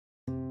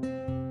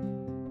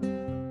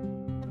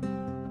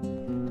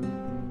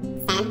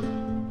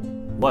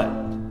Sam? What?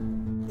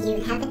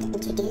 You haven't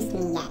introduced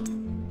me yet.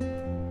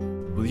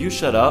 Will you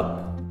shut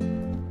up?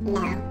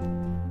 No. I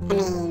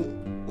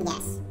mean,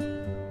 yes.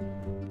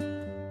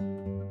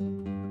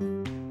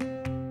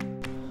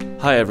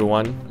 Hi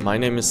everyone, my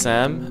name is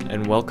Sam,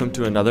 and welcome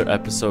to another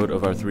episode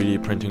of our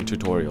 3D printing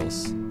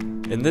tutorials.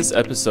 In this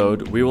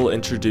episode, we will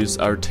introduce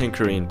our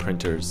Tinkerine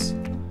printers.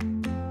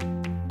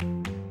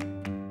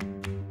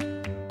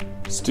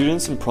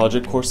 Students in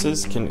project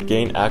courses can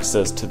gain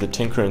access to the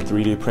Tinkerine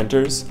 3D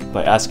printers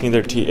by asking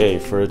their TA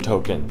for a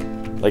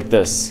token, like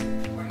this,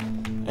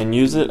 and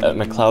use it at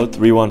McLeod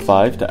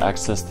 315 to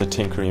access the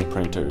Tinkerine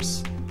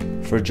printers.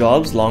 For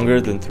jobs longer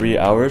than 3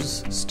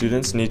 hours,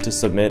 students need to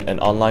submit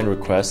an online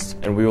request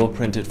and we will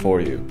print it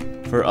for you.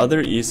 For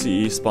other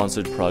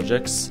ECE-sponsored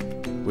projects,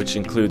 which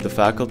include the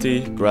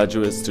faculty,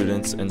 graduate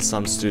students, and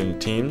some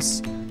student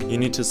teams, you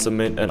need to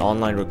submit an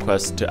online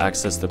request to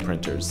access the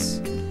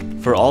printers.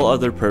 For all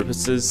other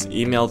purposes,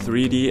 email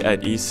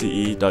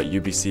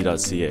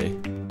 3d@ece.ubc.ca.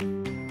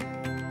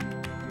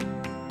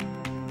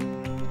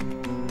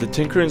 The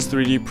Tinkerine's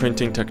 3D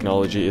printing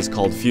technology is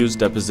called fused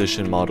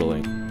deposition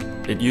modeling.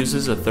 It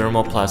uses a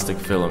thermoplastic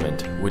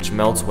filament, which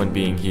melts when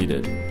being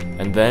heated,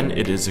 and then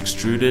it is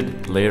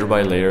extruded layer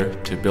by layer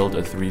to build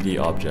a 3D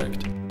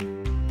object.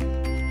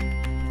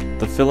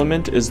 The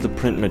filament is the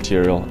print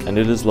material, and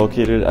it is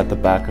located at the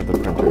back of the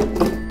printer.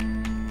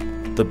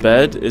 The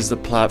bed is the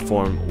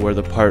platform where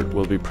the part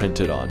will be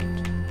printed on.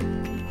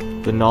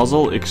 The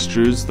nozzle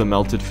extrudes the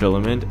melted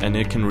filament, and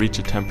it can reach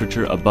a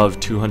temperature above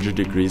 200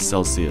 degrees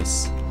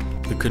Celsius.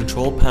 The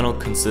control panel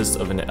consists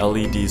of an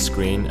LED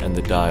screen and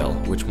the dial,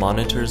 which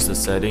monitors the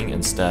setting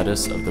and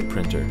status of the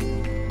printer.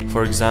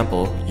 For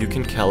example, you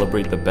can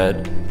calibrate the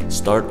bed,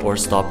 start or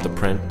stop the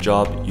print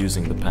job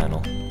using the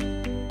panel.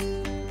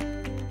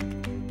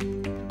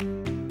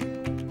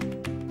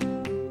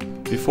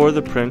 Before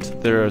the print,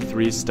 there are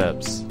 3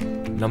 steps.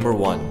 Number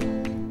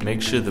 1.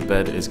 Make sure the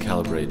bed is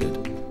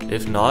calibrated.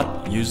 If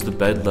not, use the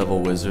bed level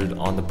wizard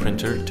on the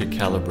printer to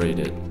calibrate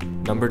it.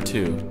 Number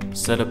 2.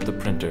 Set up the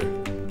printer.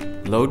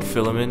 Load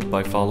filament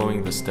by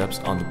following the steps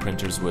on the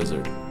printer's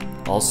wizard.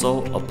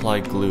 Also,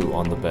 apply glue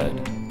on the bed.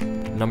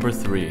 Number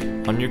 3.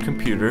 On your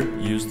computer,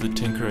 use the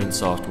Tinkerine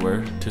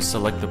software to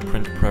select the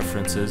print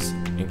preferences,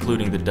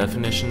 including the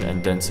definition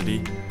and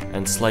density,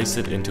 and slice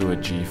it into a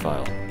G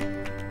file.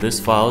 This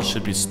file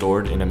should be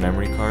stored in a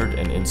memory card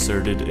and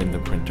inserted in the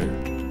printer.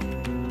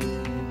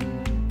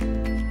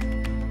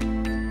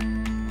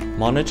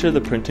 Monitor the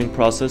printing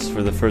process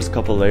for the first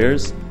couple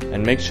layers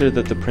and make sure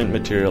that the print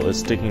material is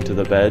sticking to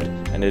the bed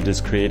and it is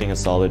creating a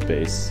solid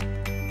base.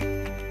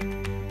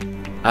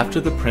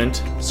 After the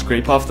print,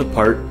 scrape off the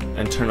part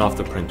and turn off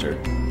the printer.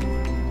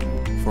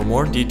 For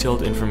more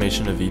detailed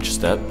information of each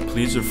step,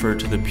 please refer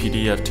to the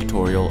PDF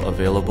tutorial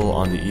available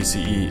on the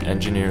ECE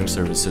Engineering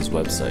Services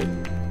website.